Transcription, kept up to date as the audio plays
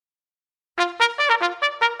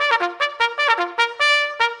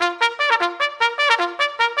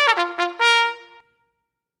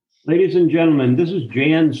Ladies and gentlemen, this is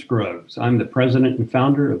Jan Scruggs. I'm the president and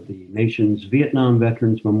founder of the nation's Vietnam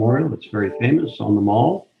Veterans Memorial. It's very famous on the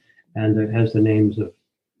mall, and it has the names of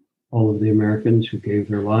all of the Americans who gave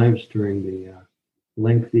their lives during the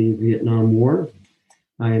lengthy Vietnam War.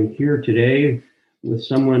 I am here today with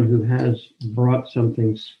someone who has brought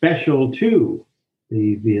something special to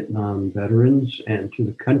the Vietnam veterans and to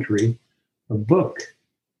the country, a book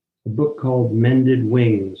called Mended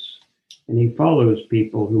Wings. And he follows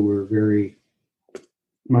people who were very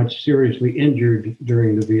much seriously injured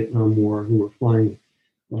during the Vietnam War, who were flying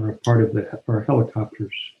or a part of our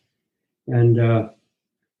helicopters. And,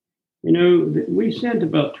 we sent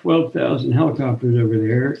about 12,000 helicopters over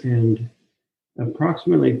there, and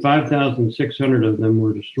approximately 5,600 of them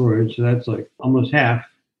were destroyed. So that's like almost half.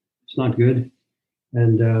 It's not good.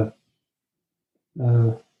 And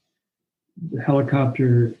the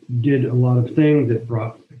helicopter did a lot of things. It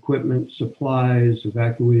brought equipment, supplies,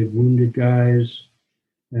 evacuated wounded guys.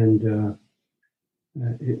 And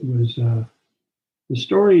the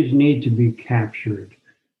stories need to be captured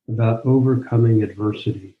about overcoming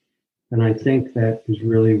adversity. And I think that is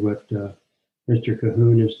really what Mr.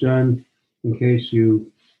 Cahoon has done. In case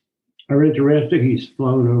you are interested, he's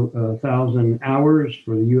flown 1,000 hours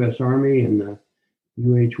for the U.S. Army and the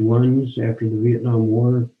UH-1s after the Vietnam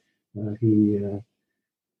War. He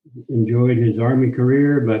enjoyed his Army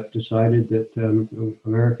career, but decided that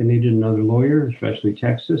America needed another lawyer, especially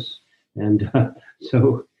Texas. And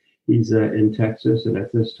so he's in Texas. And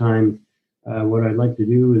at this time, what I'd like to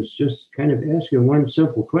do is just kind of ask you one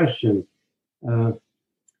simple question. How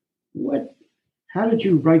did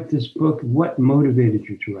you write this book? What motivated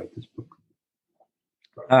you to write this book?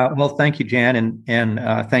 Well, thank you, Jan, and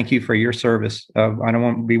thank you for your service. I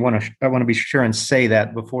want to be sure and say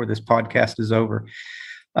that before this podcast is over.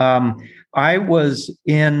 I was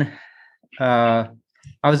in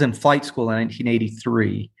flight school in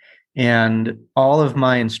 1983, and all of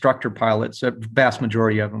my instructor pilots, a vast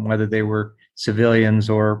majority of them, whether they were civilians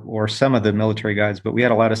or some of the military guys, but we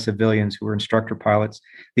had a lot of civilians who were instructor pilots.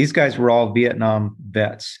 These guys were all Vietnam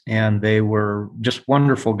vets, and they were just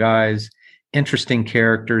wonderful guys. Interesting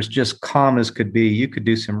characters, just calm as could be. You could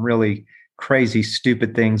do some really crazy,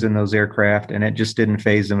 stupid things in those aircraft, and it just didn't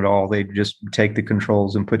faze them at all. They'd just take the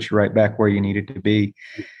controls and put you right back where you needed to be.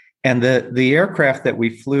 And the aircraft that we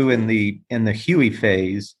flew in the Huey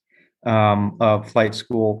phase of flight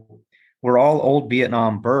school were all old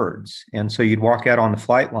Vietnam birds. And so you'd walk out on the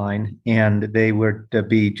flight line, and they would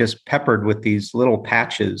be just peppered with these little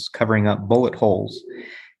patches covering up bullet holes.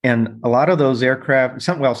 And a lot of those aircraft,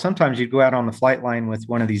 sometimes you'd go out on the flight line with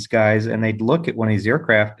one of these guys, and they'd look at one of these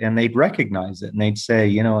aircraft and they'd recognize it. And they'd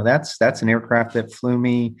say, that's an aircraft that flew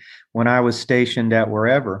me when I was stationed at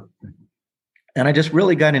wherever. And I just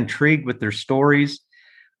really got intrigued with their stories.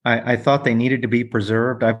 I thought they needed to be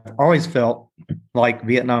preserved. I've always felt like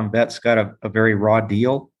Vietnam vets got a very raw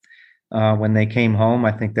deal when they came home.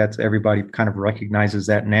 I think that's everybody kind of recognizes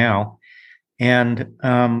that now. And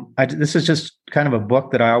this is just kind of a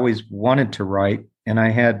book that I always wanted to write. And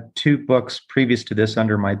I had 2 books previous to this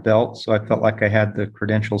under my belt. So I felt like I had the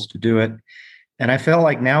credentials to do it. And I felt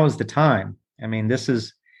like now is the time. I mean,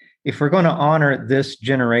 if we're going to honor this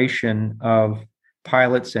generation of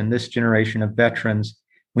pilots and this generation of veterans,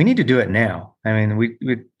 we need to do it now. I mean,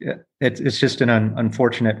 it's just an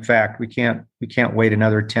unfortunate fact. We can't wait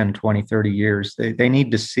another 10, 20, 30 years. They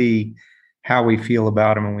need to see how we feel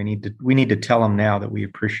about them, and we need to tell them now that we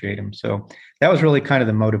appreciate them. So that was really kind of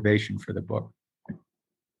the motivation for the book.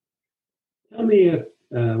 Tell me,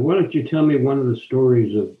 why don't you tell me one of the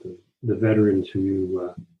stories of the veterans who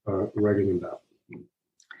you are writing about?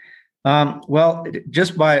 Well,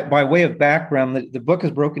 just by way of background, the book is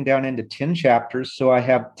broken down into 10 chapters. So I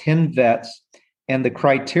have 10 vets, and the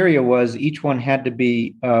criteria was each one had to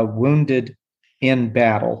be wounded in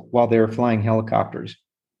battle while they were flying helicopters.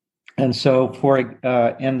 And so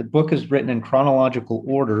and the book is written in chronological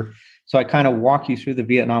order. So I kind of walk you through the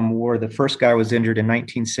Vietnam War. The first guy was injured in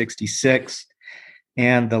 1966,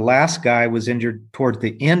 and the last guy was injured towards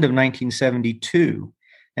the end of 1972.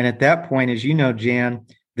 And at that point, as you know, Jan,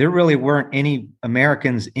 there really weren't any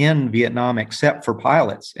Americans in Vietnam except for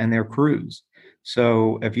pilots and their crews.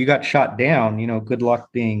 So if you got shot down, good luck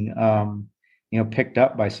being, picked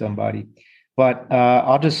up by somebody. But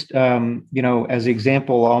I'll just, as an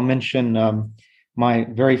example, I'll mention my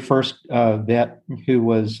very first vet, who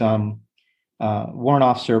was Warrant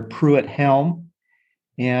Officer Pruitt Helm.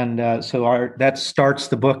 And so that starts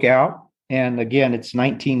the book out. And again, it's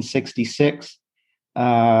 1966.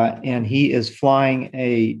 And he is flying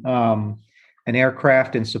an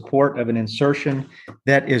aircraft in support of an insertion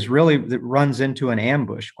that runs into an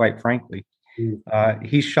ambush, quite frankly.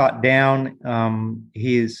 He's shot down.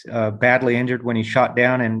 He's badly injured when he's shot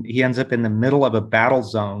down, and he ends up in the middle of a battle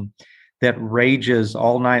zone that rages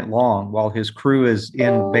all night long while his crew is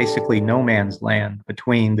in basically no man's land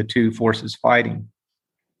between the two forces fighting.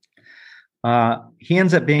 He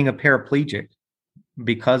ends up being a paraplegic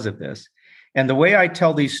because of this. And the way I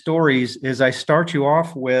tell these stories is I start you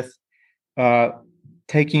off with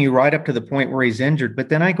taking you right up to the point where he's injured, but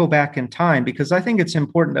then I go back in time because I think it's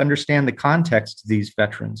important to understand the context of these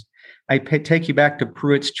veterans. I take you back to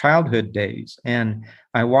Pruitt's childhood days, and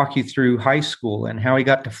I walk you through high school and how he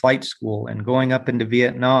got to flight school and going up into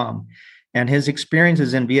Vietnam and his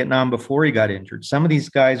experiences in Vietnam before he got injured. Some of these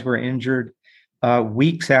guys were injured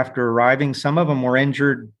weeks after arriving. Some of them were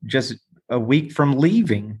injured just a week from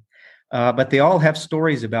leaving, but they all have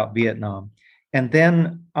stories about Vietnam. And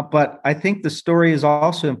then, but I think the story is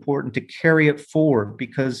also important to carry it forward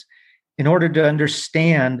because in order to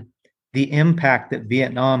understand the impact that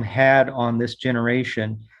Vietnam had on this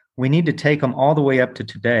generation, we need to take them all the way up to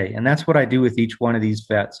today. And that's what I do with each one of these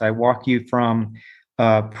vets. I walk you from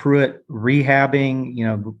Pruitt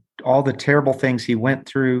rehabbing, all the terrible things he went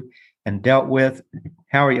through and dealt with,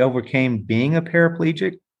 how he overcame being a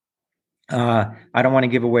paraplegic. I don't want to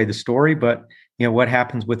give away the story, but what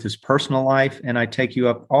happens with his personal life. And I take you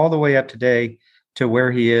up all the way up today to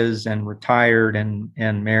where he is and retired and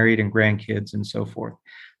married and grandkids and so forth.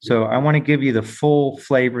 So I want to give you the full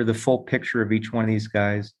flavor, the full picture of each one of these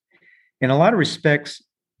guys. In a lot of respects,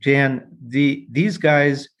 Jan, these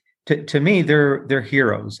guys, to me, they're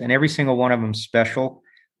heroes, and every single one of them special.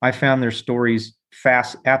 I found their stories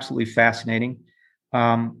absolutely fascinating.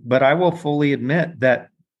 But I will fully admit that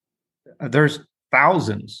there's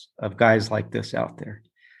thousands of guys like this out there.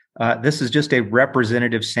 This is just a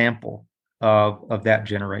representative sample of that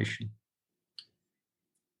generation.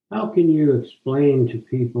 How can you explain to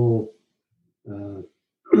people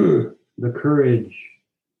the courage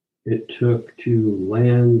it took to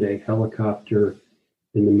land a helicopter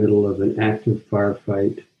in the middle of an active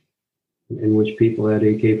firefight in which people had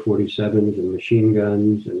AK-47s and machine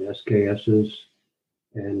guns and SKSs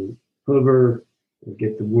and hover and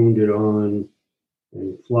get the wounded on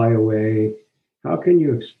and fly away? How can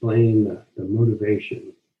you explain the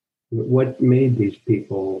motivation? What made these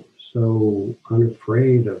people so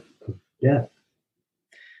unafraid of death?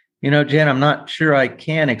 Jen, I'm not sure I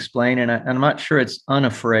can explain, and I'm not sure it's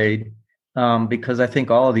unafraid, because I think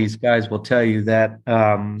all of these guys will tell you that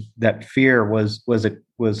that fear was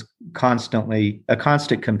constantly a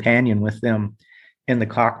constant companion with them in the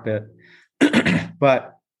cockpit.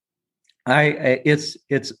 But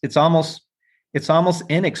it's almost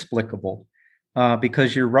inexplicable,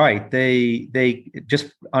 because you're right. They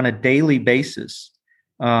just on a daily basis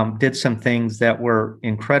did some things that were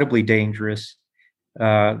incredibly dangerous,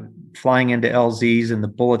 flying into LZs and the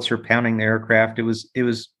bullets are pounding the aircraft.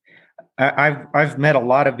 I've met a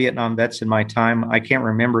lot of Vietnam vets in my time. I can't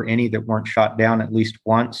remember any that weren't shot down at least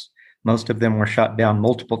once. Most of them were shot down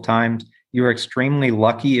multiple times. You were extremely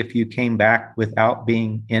lucky if you came back without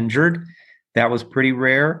being injured. That was pretty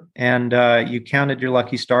rare. And you counted your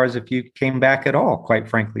lucky stars if you came back at all, quite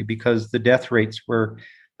frankly, because the death rates were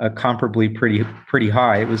comparably pretty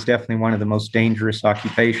high. It was definitely one of the most dangerous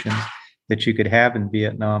occupations that you could have in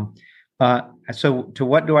Vietnam. So to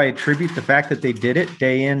what do I attribute the fact that they did it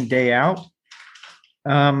day in, day out?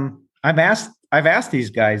 I've asked these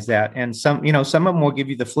guys that, and some of them will give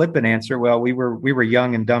you the flippant answer. Well, we were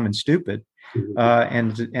young and dumb and stupid,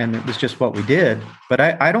 and it was just what we did. But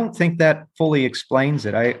I don't think that fully explains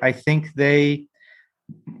it. I think they,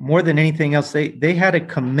 more than anything else, they had a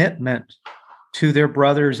commitment to their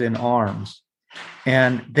brothers in arms,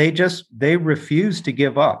 and they refused to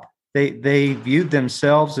give up. They viewed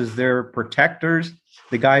themselves as their protectors,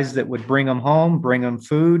 the guys that would bring them home, bring them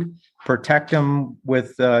food, protect them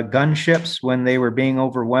with gunships when they were being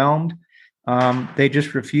overwhelmed. They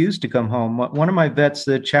just refused to come home. One of my vets,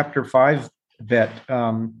 the Chapter 5 vet,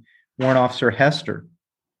 Warrant Officer Hester,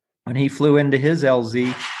 when he flew into his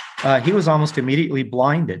LZ, he was almost immediately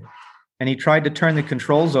blinded. And he tried to turn the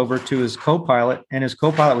controls over to his co-pilot, and his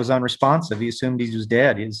co-pilot was unresponsive. He assumed he was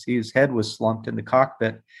dead. His head was slumped in the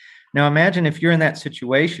cockpit. Now imagine if you're in that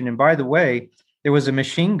situation. And by the way, there was a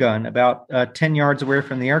machine gun about 10 yards away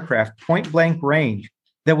from the aircraft, point blank range,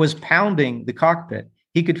 that was pounding the cockpit.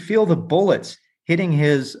 He could feel the bullets hitting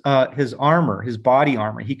his armor, his body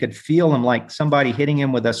armor. He could feel them like somebody hitting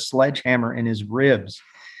him with a sledgehammer in his ribs.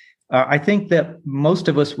 I think that most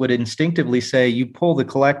of us would instinctively say, you pull the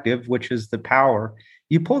collective, which is the power,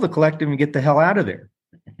 you pull the collective and get the hell out of there.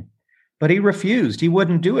 But he refused. He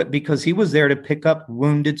wouldn't do it because he was there to pick up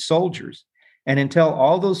wounded soldiers. And until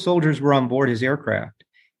all those soldiers were on board his aircraft,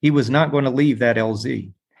 he was not going to leave that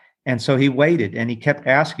LZ. And so he waited, and he kept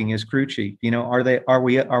asking his crew chief, are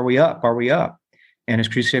we up? Are we up? And his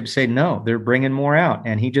crew chief said, no, they're bringing more out.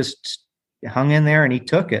 And he just hung in there, and he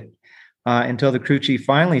took it until the crew chief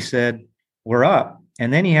finally said, we're up.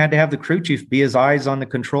 And then he had to have the crew chief be his eyes on the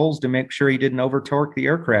controls to make sure he didn't over-torque the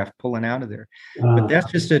aircraft pulling out of there. But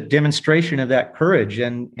that's just a demonstration of that courage.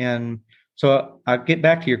 And so I'll get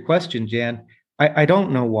back to your question, Jan. I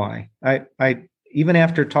don't know why. I even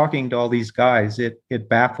after talking to all these guys, it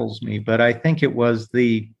baffles me. But I think it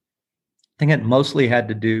mostly had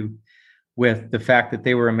to do with the fact that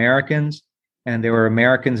they were Americans, and they were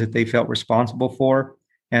Americans that they felt responsible for,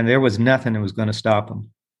 and there was nothing that was going to stop them.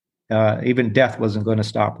 Even death wasn't going to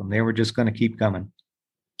stop them. They were just going to keep coming.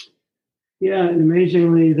 Yeah, and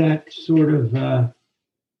amazingly, that sort of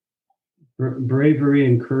bravery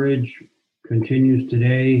and courage continues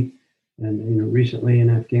today. And recently in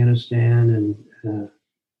Afghanistan and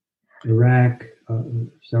Iraq,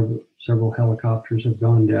 several helicopters have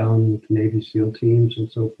gone down with Navy SEAL teams and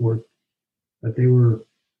so forth. But they were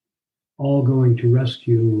all going to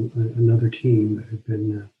rescue another team that had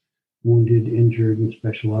been wounded, injured, and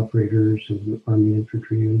special operators and Army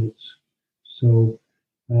infantry units. So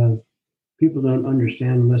people don't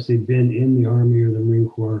understand, unless they've been in the Army or the Marine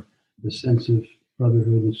Corps, the sense of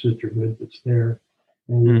brotherhood and sisterhood that's there,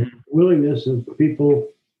 and willingness of people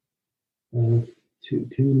to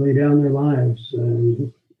lay down their lives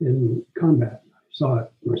in combat. I saw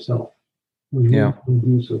it myself.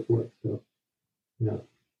 And so forth. So, yeah.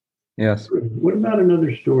 Yes. What about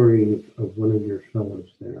another story of one of your fellows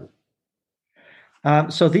there?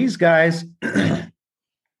 So these guys,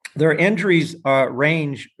 their injuries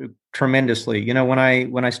range tremendously. When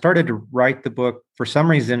I started to write the book, for some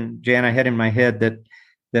reason, Jan, I had in my head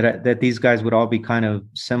that these guys would all be kind of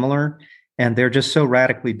similar, and they're just so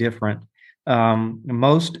radically different.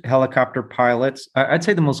 Most helicopter pilots, I'd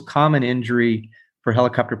say the most common injury for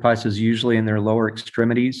helicopter pilots is usually in their lower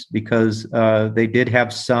extremities, because they did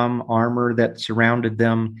have some armor that surrounded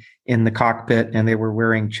them in the cockpit, and they were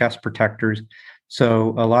wearing chest protectors.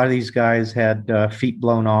 So a lot of these guys had feet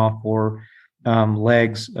blown off or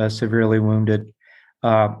legs severely wounded.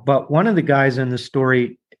 But one of the guys in the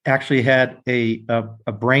story actually had a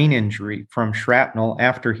brain injury from shrapnel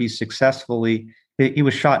after he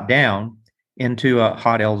was shot down into a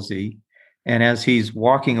hot LZ. And as he's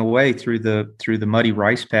walking away through the muddy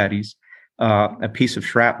rice paddies, a piece of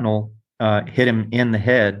shrapnel hit him in the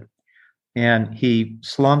head, and he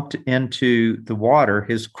slumped into the water.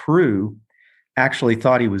 His crew actually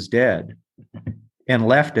thought he was dead and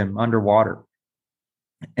left him underwater.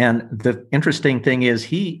 And the interesting thing is,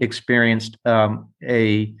 he experienced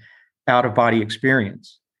a out-of-body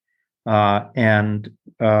experience. I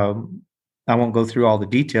won't go through all the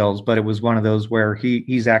details, but it was one of those where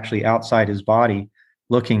he's actually outside his body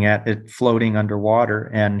looking at it floating underwater,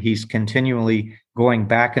 and he's continually going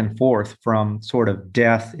back and forth from sort of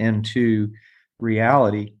death into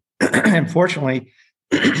reality. Unfortunately,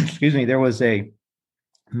 excuse me, there was a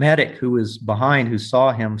medic who was behind who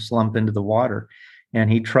saw him slump into the water,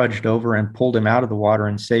 and he trudged over and pulled him out of the water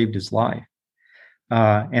and saved his life.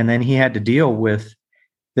 And then he had to deal with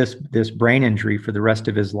this brain injury for the rest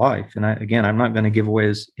of his life. And I'm not going to give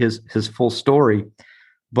away his full story,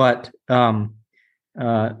 but I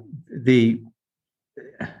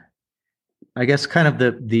guess kind of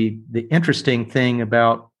the interesting thing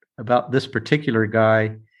about this particular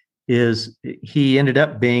guy is he ended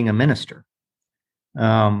up being a minister,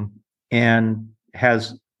 and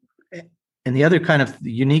the other kind of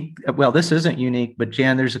unique, well, this isn't unique, but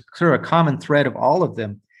Jan, there's a sort of a common thread of all of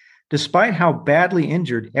them. Despite how badly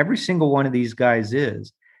injured every single one of these guys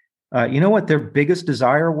is, you know what their biggest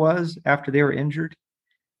desire was after they were injured?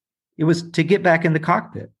 It was to get back in the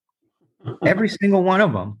cockpit. Every single one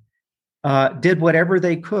of them did whatever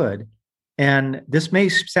they could. And this may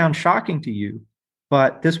sound shocking to you,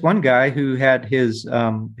 but this one guy who had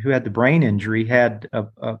the brain injury had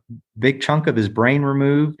a big chunk of his brain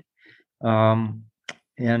removed. And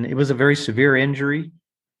it was a very severe injury.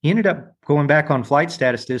 He ended up going back on flight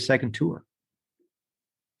status to his second tour.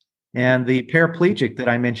 And the paraplegic that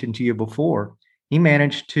I mentioned to you before, he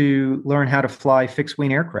managed to learn how to fly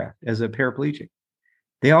fixed-wing aircraft as a paraplegic.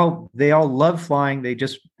 They all love flying.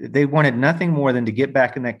 They wanted nothing more than to get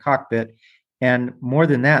back in that cockpit. And more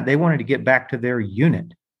than that, they wanted to get back to their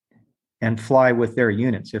unit and fly with their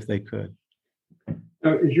units if they could.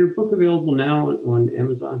 Is your book available now on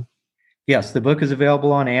Amazon? Yes, the book is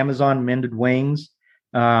available on Amazon, Mended Wings.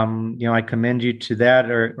 I commend you to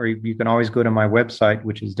that, or you can always go to my website,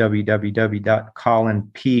 which is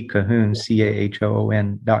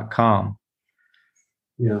www.colinpcahoon.com.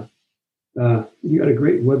 Yeah. You got a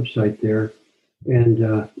great website there.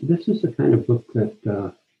 And this is the kind of book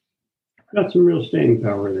that got some real staying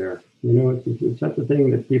power there. It's not the thing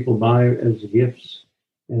that people buy as gifts.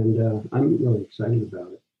 And I'm really excited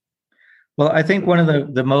about it. Well, I think one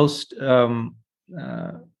of the most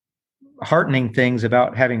heartening things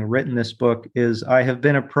about having written this book is I have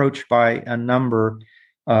been approached by a number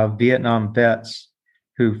of Vietnam vets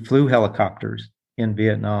who flew helicopters in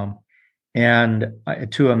Vietnam. And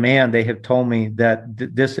to a man, they have told me that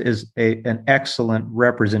this is an excellent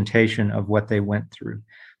representation of what they went through.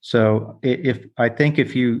 So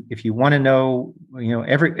if you want to know,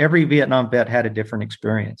 every Vietnam vet had a different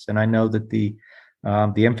experience. And I know that the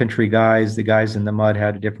infantry guys, the guys in the mud,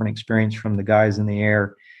 had a different experience from the guys in the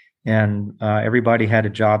air. And everybody had a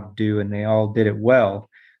job to do, and they all did it well.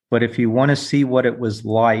 But if you want to see what it was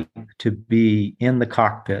like to be in the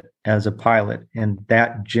cockpit as a pilot in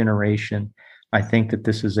that generation, I think that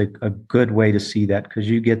this is a good way to see that, because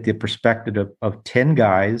you get the perspective of 10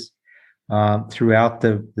 guys throughout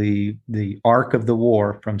the arc of the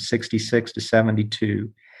war from 66 to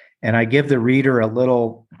 72. And I give the reader a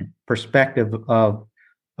little perspective of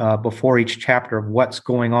before each chapter of what's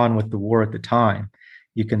going on with the war at the time.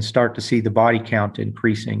 You can start to see the body count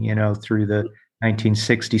increasing, through the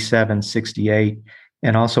 1967, 68,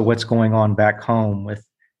 and also what's going on back home with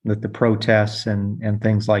the protests and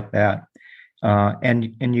things like that.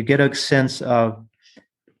 And you get a sense of,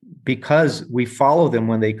 because we follow them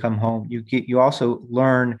when they come home, you also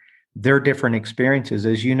learn their different experiences.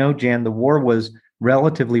 As you know, Jan, the war was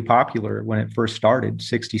relatively popular when it first started,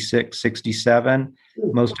 66, 67.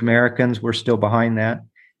 Most Americans were still behind that.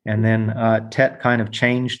 And then Tet kind of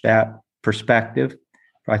changed that perspective.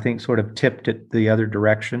 I think sort of tipped it the other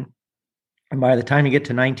direction. And by the time you get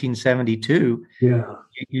to 1972,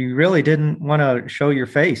 you really didn't want to show your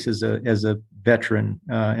face as a veteran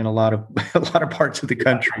in a lot of parts of the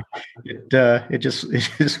country. It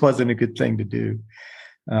just wasn't a good thing to do.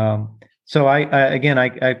 So I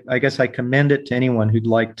guess I commend it to anyone who'd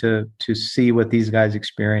like to see what these guys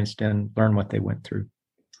experienced and learn what they went through.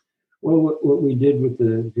 Well, what we did with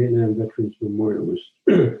the Vietnam Veterans Memorial was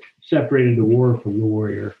separated the war from the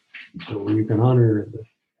warrior. So you can honor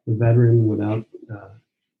the veteran without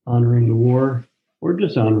honoring the war or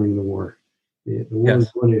dishonoring the war. The war is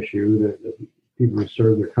one issue that people who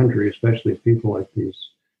serve their country, especially people like these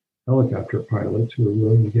helicopter pilots who are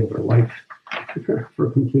willing to give their life for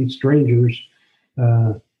complete strangers.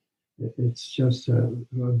 It's just a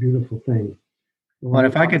beautiful thing. Well,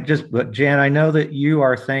 if I could but Jan, I know that you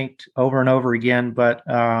are thanked over and over again, but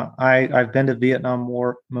I've been to Vietnam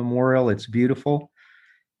War Memorial. It's beautiful.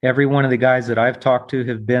 Every one of the guys that I've talked to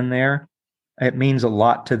have been there. It means a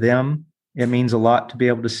lot to them. It means a lot to be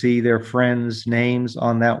able to see their friends' names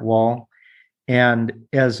on that wall. And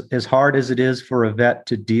as hard as it is for a vet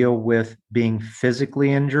to deal with being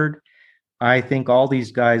physically injured, I think all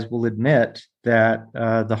these guys will admit that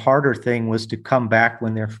the harder thing was to come back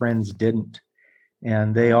when their friends didn't.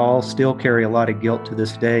 And they all still carry a lot of guilt to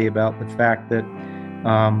this day about the fact that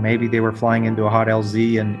maybe they were flying into a hot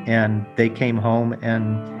LZ and they came home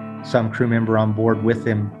and some crew member on board with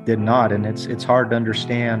them did not. And it's hard to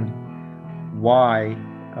understand why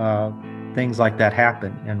things like that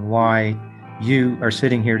happen and why you are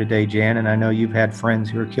sitting here today, Jan, and I know you've had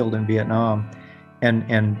friends who are killed in Vietnam,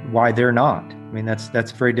 and why they're not. I mean,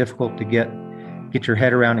 that's very difficult to get your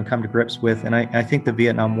head around and come to grips with. And I think the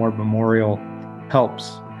Vietnam War Memorial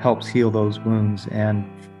helps heal those wounds. And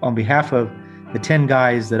on behalf of the 10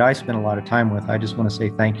 guys that I spent a lot of time with, I just want to say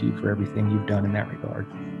thank you for everything you've done in that regard.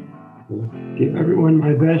 Give everyone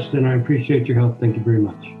my best, and I appreciate your help. Thank you very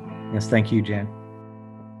much. Yes, thank you, Jan.